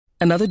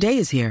Another day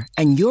is here,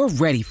 and you're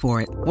ready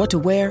for it. What to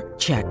wear?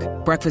 Check.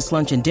 Breakfast,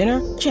 lunch, and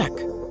dinner? Check.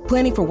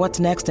 Planning for what's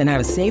next and how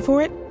to save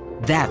for it?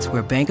 That's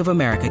where Bank of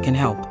America can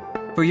help.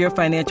 For your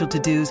financial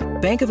to-dos,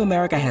 Bank of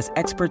America has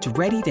experts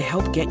ready to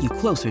help get you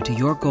closer to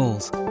your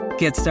goals.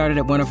 Get started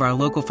at one of our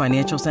local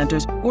financial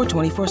centers or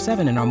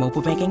 24/7 in our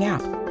mobile banking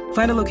app.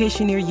 Find a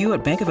location near you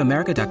at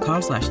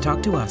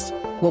bankofamerica.com/talktous.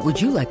 What would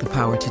you like the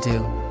power to do?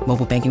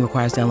 Mobile banking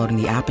requires downloading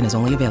the app and is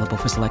only available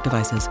for select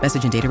devices.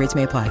 Message and data rates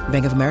may apply.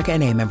 Bank of America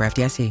N.A., member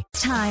FDIC.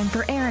 Time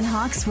for Aaron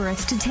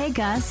Hawksworth to take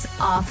us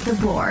off the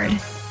board.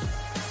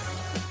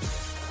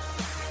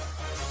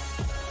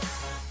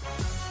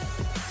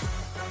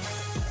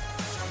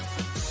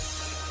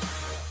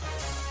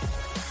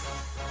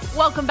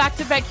 Welcome back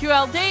to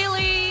BetQL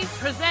Daily,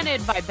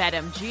 presented by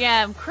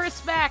BetMGM.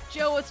 Chris Mack,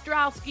 Joe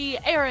Ostrowski,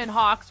 Aaron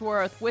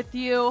Hawksworth with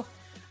you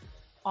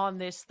on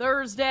this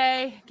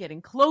Thursday, getting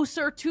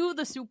closer to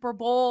the Super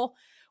Bowl.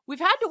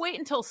 We've had to wait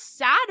until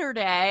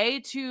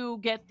Saturday to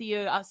get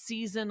the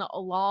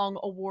season-long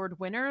award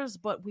winners,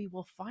 but we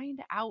will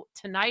find out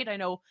tonight. I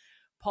know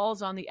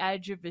Paul's on the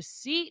edge of his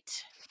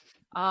seat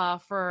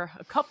for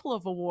a couple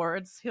of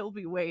awards he'll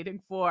be waiting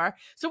for.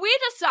 So we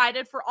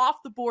decided for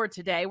Off the Board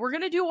today, we're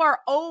going to do our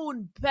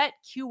own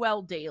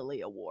BetQL Daily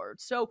Award.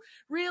 So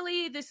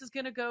really, this is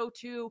going to go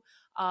to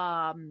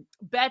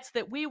bets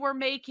that we were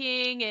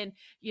making, and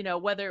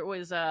whether it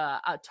was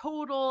a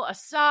total, a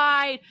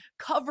side,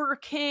 cover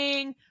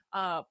king,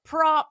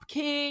 prop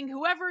king,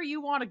 whoever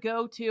you want to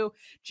go to.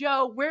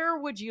 Joe, where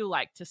would you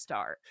like to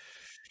start?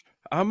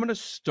 I'm going to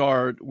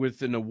start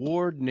with an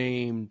award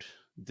named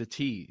the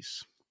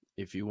Tease.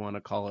 If you want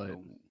to call it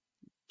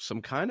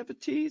some kind of a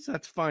tease,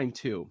 that's fine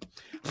too.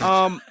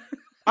 I'm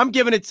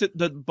giving it to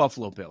the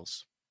Buffalo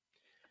Bills.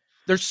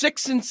 They're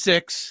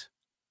 6-6.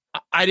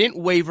 I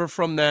didn't waver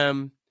from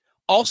them.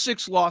 All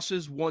 6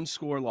 losses,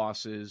 1-score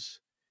losses.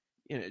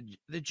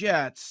 The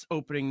Jets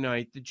opening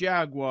night, the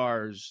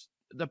Jaguars,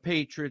 the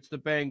Patriots, the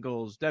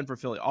Bengals, Denver,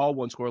 Philly, all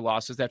 1-score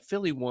losses. That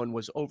Philly one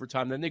was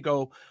overtime. Then they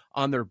go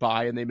on their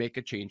bye and they make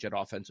a change at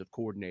offensive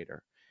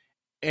coordinator.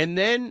 And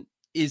then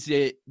is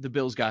it the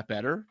Bills got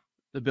better?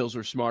 The Bills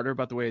were smarter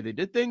about the way they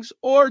did things,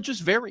 or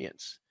just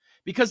variance?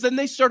 Because then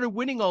they started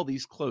winning all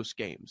these close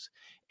games.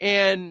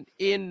 And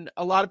in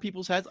a lot of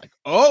people's heads, like,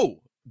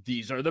 oh,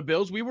 these are the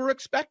Bills we were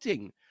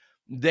expecting.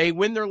 They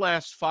win their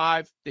last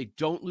 5. They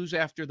don't lose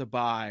after the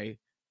bye.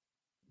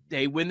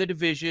 They win the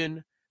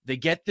division. They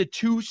get the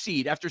 2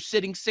 seed. After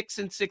sitting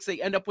 6-6,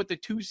 they end up with the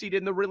 2 seed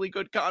in the really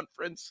good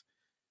conference.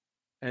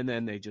 And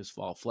then they just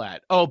fall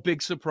flat. Oh,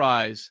 big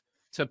surprise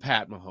to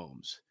Pat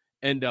Mahomes.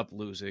 End up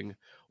losing.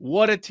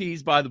 What a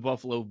tease by the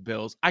Buffalo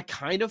Bills. I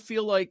kind of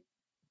feel like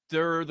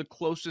they're the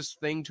closest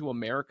thing to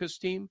America's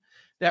team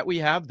that we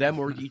have, them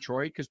or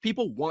Detroit, because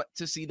people want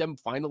to see them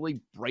finally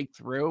break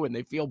through, and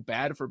they feel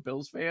bad for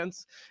Bills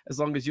fans as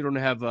long as you don't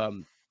have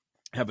a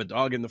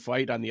dog in the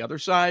fight on the other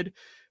side.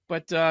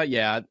 But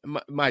yeah,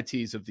 my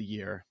tease of the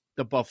year,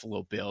 the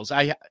Buffalo Bills.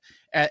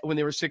 When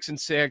they were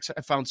 6-6,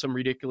 I found some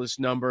ridiculous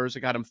numbers. I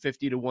got them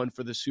 50-1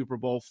 for the Super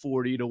Bowl,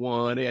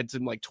 40-1. I had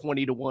some like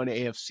 20-1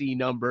 AFC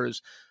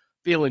numbers.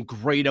 Feeling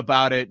great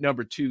about it.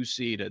 Number 2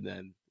 seed, and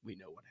then we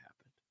know what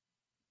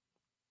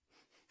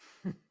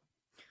happened.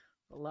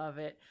 Love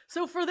it.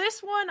 So for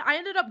this one, I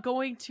ended up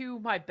going to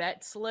my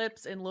bet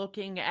slips and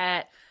looking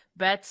at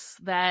bets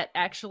that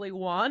actually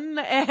won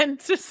and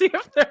to see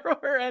if there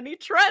were any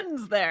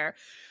trends there.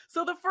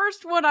 So the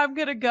first one I'm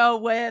going to go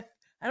with,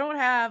 I don't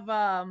have,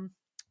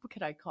 what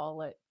could I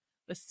call it?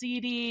 The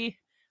CD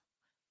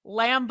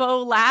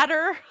Lambo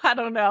ladder? I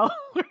don't know.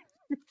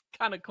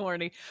 Kind of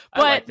corny.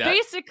 But like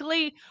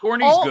basically,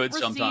 corny's good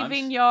receiving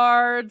sometimes.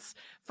 yards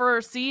for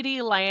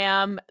CD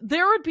Lamb.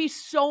 There would be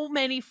so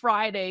many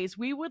Fridays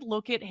we would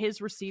look at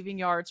his receiving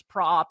yards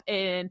prop,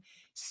 and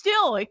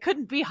still it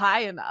couldn't be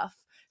high enough.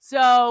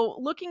 So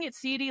looking at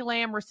CD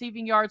Lamb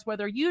receiving yards,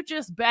 whether you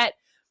just bet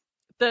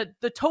the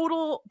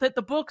total that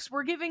the books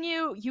were giving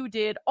you, you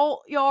did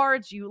alt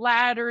yards, you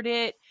laddered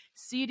it.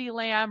 CD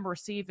Lamb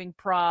receiving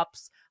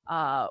props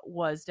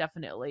was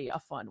definitely a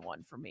fun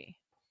one for me.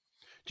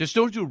 Just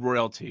don't do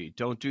royalty.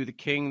 Don't do the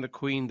king, the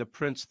queen, the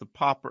prince, the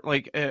pauper.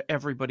 Like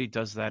everybody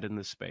does that in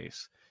this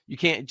space. You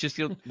can't just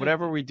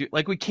whatever we do.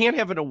 Like we can't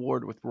have an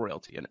award with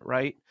royalty in it,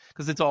 right?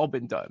 Because it's all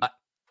been done.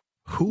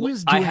 Who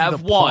is doing I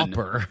have the one.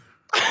 pauper?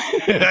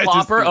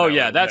 Popper? Oh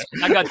yeah,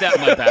 I got that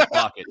in my back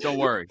pocket. Don't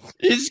worry.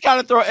 You just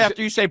gotta throw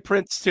after you say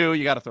Prince too.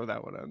 You gotta throw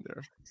that one on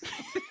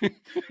there.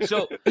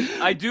 So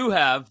I do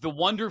have the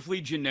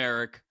wonderfully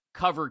generic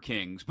cover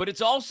kings, but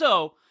it's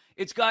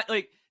got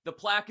like the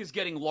plaque is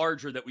getting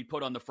larger that we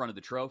put on the front of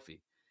the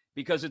trophy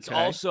because it's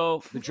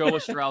also the Joe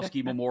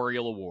Ostrowski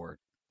Memorial Award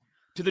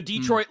to the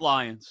Detroit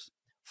Lions.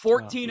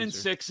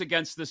 14-6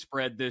 against the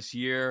spread this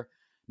year.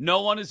 No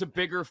one is a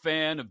bigger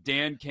fan of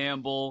Dan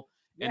Campbell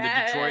and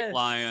the Detroit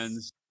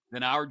Lions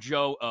than our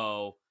Joe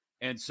O.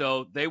 And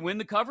so they win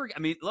the cover. I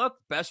mean, look,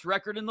 best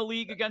record in the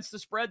league against the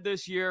spread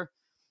this year.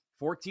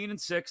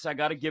 14-6. I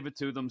got to give it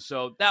to them.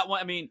 So that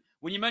one, I mean,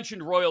 when you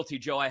mentioned royalty,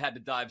 Joe, I had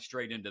to dive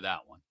straight into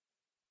that one.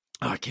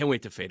 Oh, I can't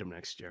wait to fade him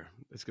next year.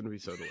 It's going to be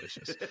so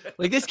delicious.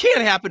 Like, this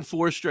can't happen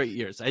 4 straight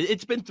years.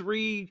 It's been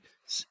 3,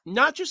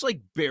 not just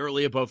like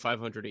barely above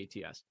 500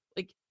 ATS,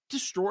 like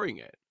destroying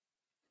it,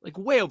 like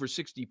way over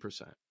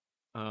 60%.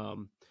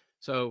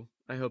 So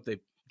I hope they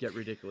get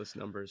ridiculous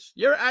numbers.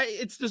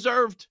 It's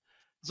deserved,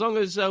 as long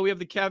as we have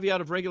the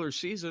caveat of regular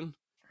season,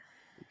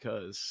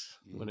 because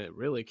when it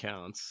really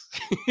counts.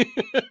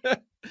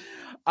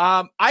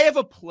 I have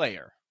a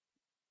player.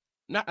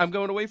 I'm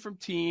going away from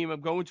team. I'm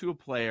going to a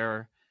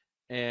player.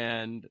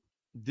 And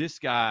this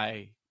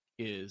guy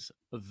is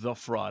the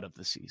fraud of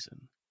the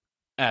season.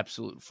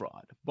 Absolute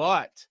fraud.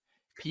 But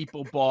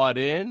people bought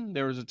in.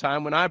 There was a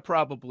time when I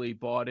probably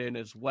bought in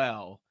as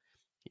well.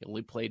 He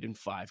only played in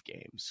 5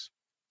 games.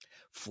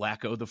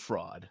 Flacco the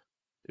fraud.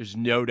 There's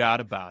no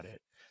doubt about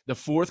it. The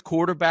 4th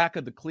quarterback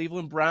of the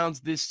Cleveland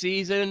Browns this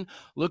season.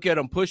 Look at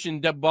him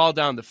pushing the ball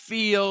down the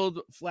field.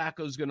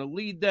 Flacco's going to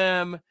lead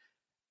them.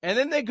 And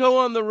then they go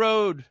on the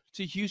road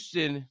to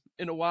Houston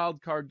in a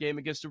wild card game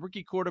against a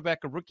rookie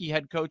quarterback, a rookie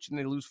head coach, and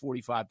they lose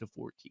 45-14.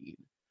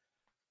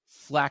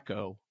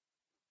 Flacco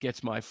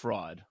gets my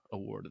fraud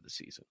award of the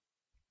season.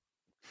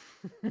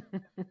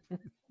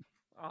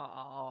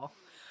 Oh,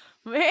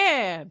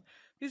 man.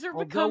 These are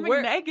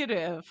becoming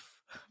negative.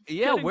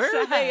 Yeah,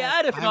 where are they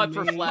at if not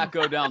for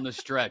Flacco down the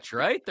stretch,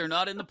 right? They're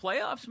not in the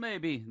playoffs,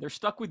 maybe. They're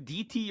stuck with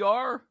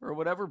DTR or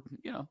whatever,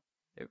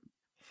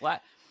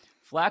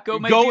 Flacco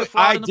may be a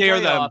fraud in the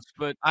playoffs,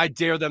 but I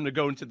dare them to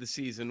go into the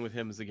season with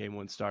him as the game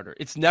 1 starter.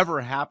 It's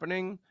never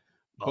happening,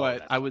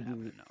 but I would.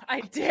 No.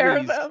 I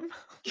dare them.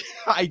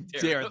 I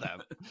dare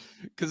them,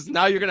 because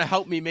now you're going to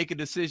help me make a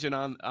decision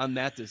on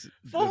that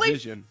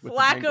division. If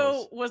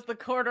Flacco was the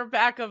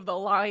quarterback of the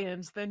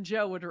Lions, then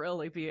Joe would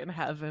really be in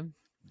heaven.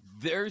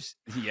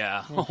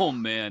 Oh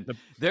man,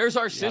 there's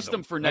our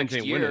system for next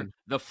year.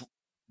 The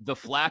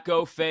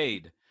Flacco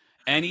fade.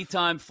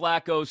 Anytime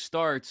Flacco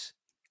starts,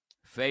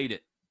 fade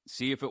it.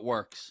 See if it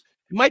works.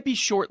 It might be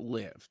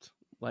short-lived.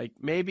 Like,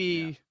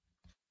 maybe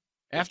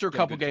after a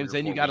couple games,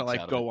 then you got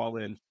to go all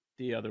in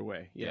the other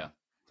way. Yeah.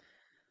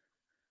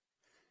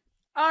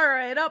 All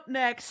right, up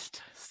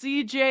next,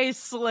 CJ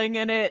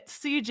slinging it.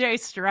 CJ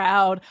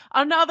Stroud,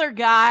 another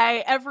guy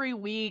every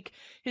week.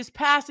 His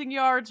passing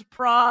yards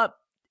prop,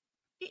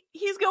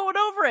 he's going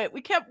over it.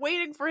 We kept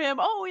waiting for him.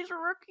 Oh, he's a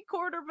rookie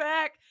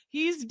quarterback.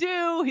 He's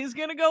due. He's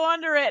going to go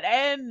under it.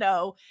 And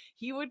no,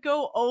 he would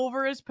go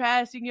over his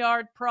passing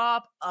yard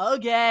prop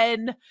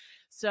again.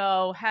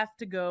 So have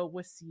to go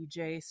with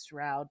CJ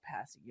Stroud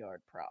passing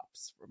yard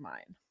props for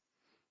mine.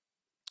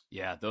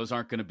 Yeah, those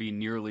aren't going to be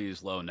nearly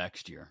as low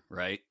next year,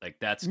 right? Like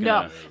that's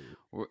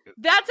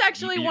That's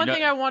actually one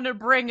thing I wanted to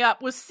bring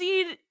up was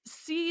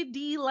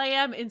CD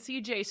Lamb and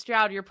CJ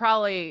Stroud.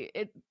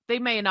 They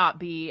may not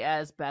be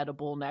as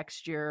bettable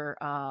next year.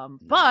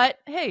 But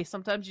hey,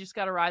 sometimes you just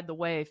got to ride the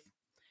wave.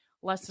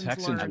 Lessons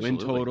Texans learned. win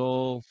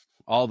total,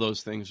 all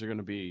those things are going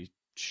to be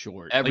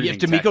short. Everything if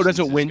D'Amico Texans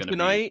doesn't win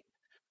tonight,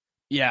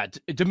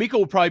 D'Amico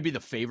will probably be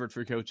the favorite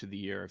for coach of the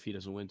year if he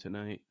doesn't win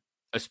tonight.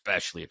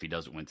 Especially if he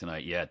doesn't win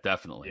tonight. Yeah,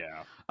 definitely.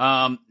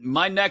 Yeah.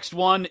 My next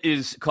one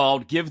is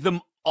called Give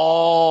Them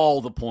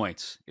All the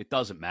Points. It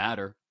doesn't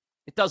matter.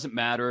 It doesn't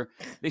matter.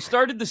 They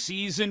started the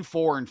season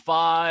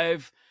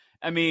 4-5.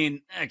 I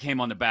mean, it came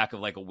on the back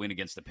of like a win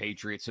against the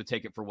Patriots, so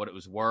take it for what it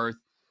was worth.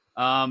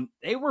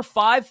 They were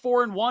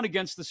 5-4-1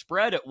 against the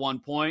spread at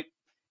one point,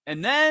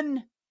 and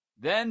then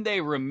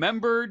they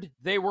remembered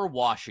they were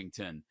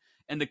Washington,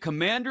 and the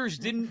Commanders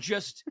didn't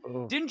just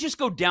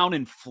go down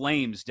in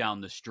flames down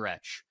the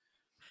stretch.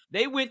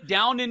 They went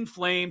down in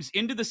flames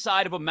into the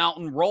side of a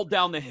mountain, rolled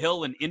down the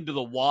hill and into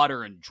the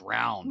water and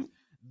drowned.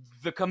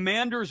 The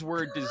Commanders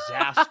were a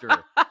disaster,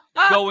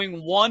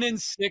 going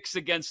 1-6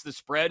 against the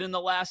spread in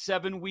the last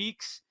 7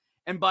 weeks.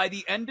 And by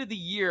the end of the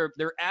year,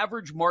 their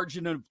average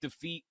margin of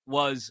defeat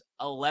was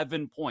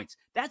 11 points.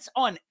 That's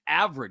on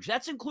average.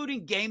 That's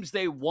including games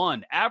they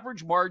won.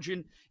 Average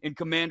margin in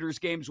Commanders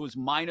games was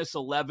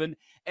 -11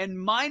 and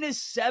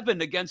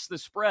 -7 against the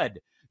spread.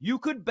 You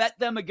could bet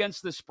them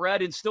against the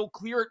spread and still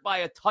clear it by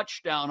a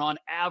touchdown on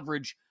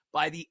average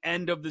by the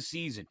end of the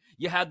season.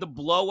 You had the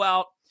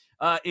blowout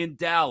in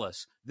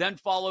Dallas, then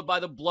followed by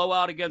the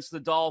blowout against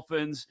the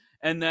Dolphins,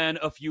 and then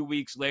a few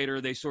weeks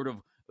later, they sort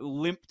of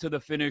limp to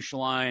the finish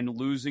line,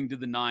 losing to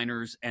the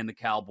Niners and the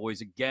Cowboys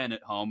again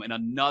at home, and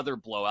another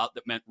blowout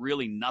that meant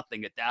really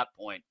nothing at that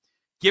point.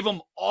 Give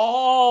them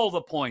all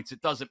the points.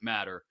 It doesn't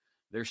matter.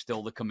 They're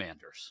still the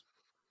Commanders.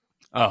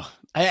 Oh,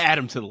 I add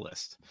them to the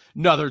list.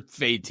 Another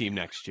fade team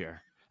next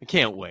year. I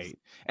can't wait.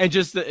 And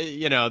just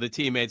the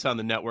teammates on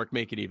the network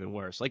make it even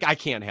worse. Like, I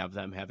can't have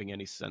them having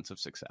any sense of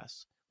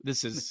success.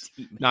 This is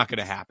not going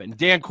to happen.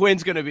 Dan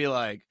Quinn's going to be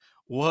like,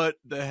 what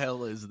the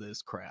hell is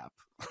this crap?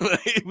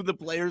 The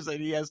players that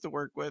he has to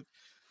work with.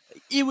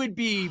 It would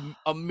be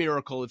a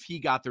miracle if he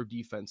got their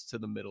defense to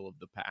the middle of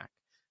the pack.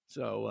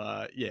 So,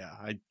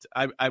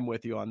 I'm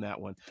with you on that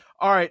one.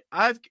 All right,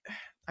 I've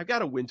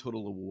got a win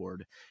total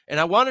award, and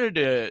I wanted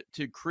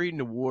to create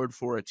an award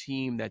for a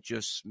team that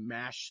just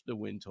smashed the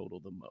win total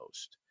the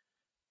most.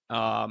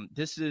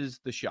 This is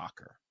the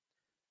shocker.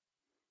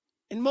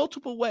 in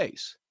multiple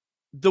ways.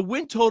 The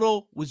win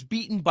total was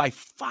beaten by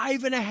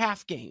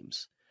 5.5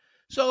 games.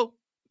 So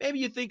maybe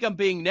you think I'm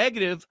being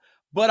negative,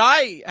 but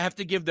I have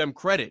to give them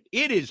credit.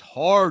 It is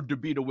hard to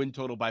beat a win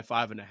total by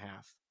 5.5.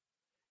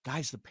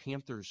 Guys, the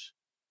Panthers'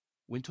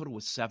 win total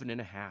was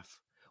 7.5.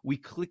 We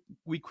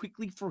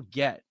quickly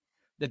forget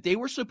that they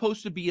were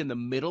supposed to be in the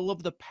middle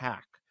of the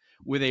pack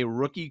with a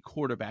rookie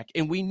quarterback,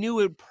 and we knew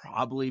it would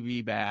probably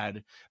be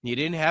bad. You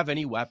didn't have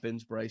any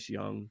weapons, Bryce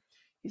Young.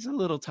 He's a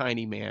little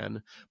tiny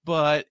man,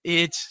 but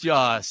it's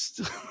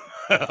just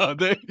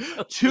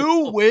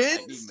 2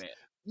 wins.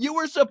 You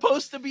were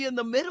supposed to be in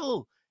the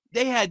middle.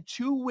 They had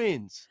 2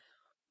 wins.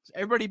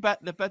 Everybody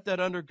bet that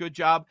under. Good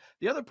job.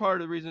 The other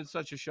part of the reason it's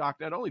such a shock,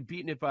 not only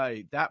beating it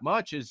by that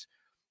much, is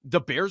the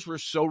Bears were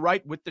so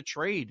right with the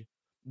trade.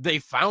 They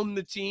found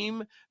the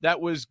team that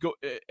was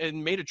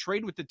and made a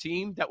trade with the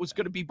team that was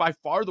going to be by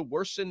far the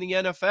worst in the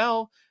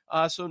NFL.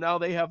 So now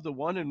they have the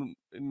one, and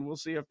we'll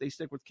see if they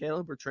stick with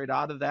Caleb or trade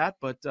out of that.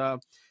 But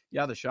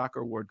yeah, the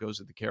shocker award goes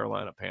to the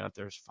Carolina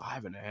Panthers.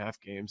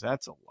 5.5 games.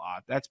 That's a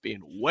lot. That's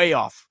being way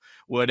off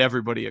what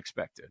everybody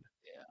expected.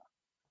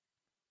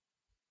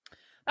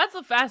 That's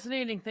a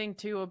fascinating thing,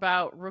 too,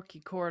 about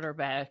rookie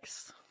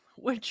quarterbacks.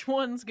 Which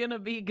one's going to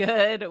be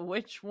good?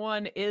 Which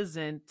one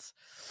isn't?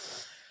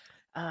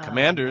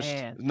 Commanders.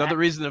 Man. Another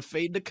reason to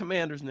fade the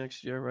Commanders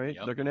next year, right?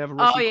 Yep. They're going to have a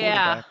rookie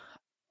quarterback.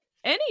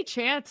 Any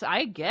chance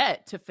I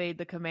get to fade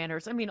the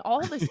Commanders. I mean,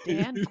 all this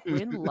Dan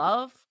Quinn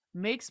love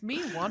makes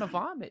me want to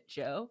vomit,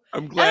 Joe.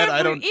 I'm glad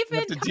I don't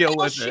have to deal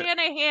with it.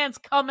 Shanahan's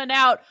coming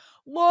out.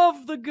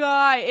 Love the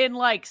guy and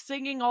like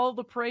singing all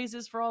the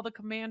praises for all the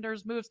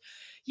Commanders moves.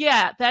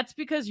 Yeah, that's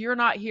because you're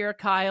not here,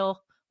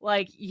 Kyle.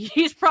 Like,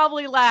 he's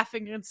probably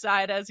laughing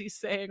inside as he's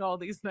saying all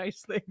these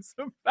nice things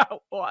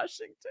about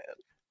Washington.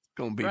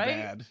 Gonna be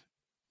bad.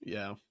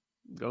 Yeah,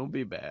 gonna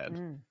be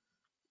bad.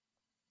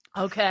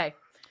 Okay.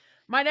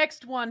 My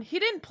next one, he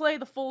didn't play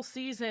the full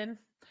season.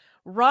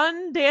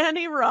 Run,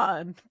 Danny,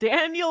 run.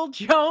 Daniel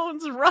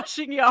Jones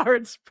rushing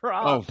yards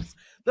props.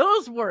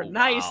 Those were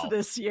nice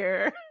this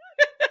year.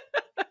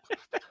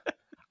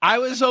 I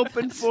was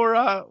hoping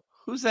for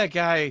who's that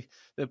guy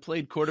that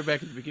played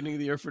quarterback at the beginning of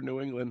the year for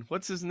New England?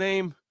 What's his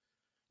name?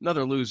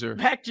 Another loser.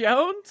 Mac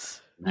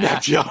Jones?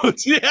 Mac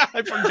Jones. Yeah,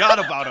 I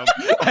forgot about him.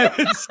 I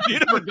haven't seen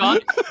him.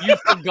 You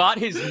forgot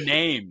his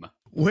name.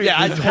 Wait,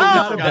 yeah, I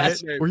forgot about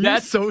his name. Were you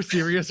so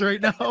serious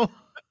right now?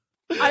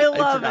 I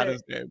love it.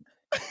 His name.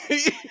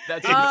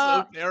 That's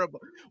so terrible.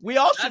 We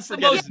all should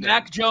forget the most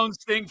Mac Jones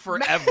thing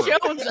forever.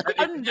 Mac Jones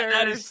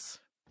unders.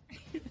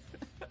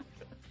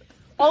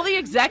 All the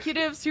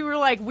executives who were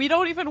like, we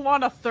don't even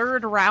want a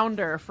 3rd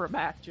rounder for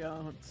Mac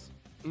Jones.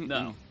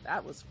 No.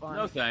 That was fun.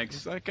 No thanks.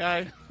 Is that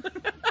guy?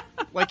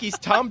 Like he's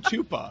Tom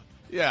Tupa.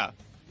 Yeah.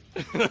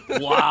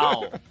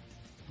 Wow.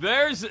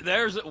 There's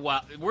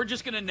wow. We're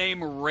just going to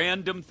name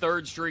random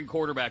 3rd string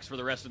quarterbacks for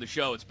the rest of the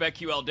show. It's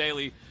BetQL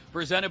Daily,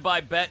 presented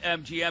by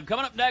BetMGM.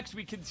 Coming up next,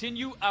 we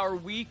continue our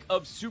week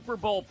of Super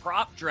Bowl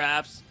prop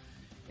drafts.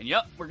 And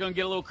yep, we're going to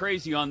get a little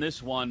crazy on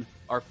this one.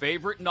 Our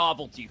favorite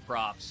novelty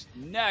props.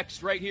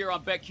 Next, right here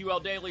on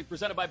BetQL Daily,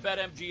 presented by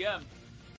BetMGM.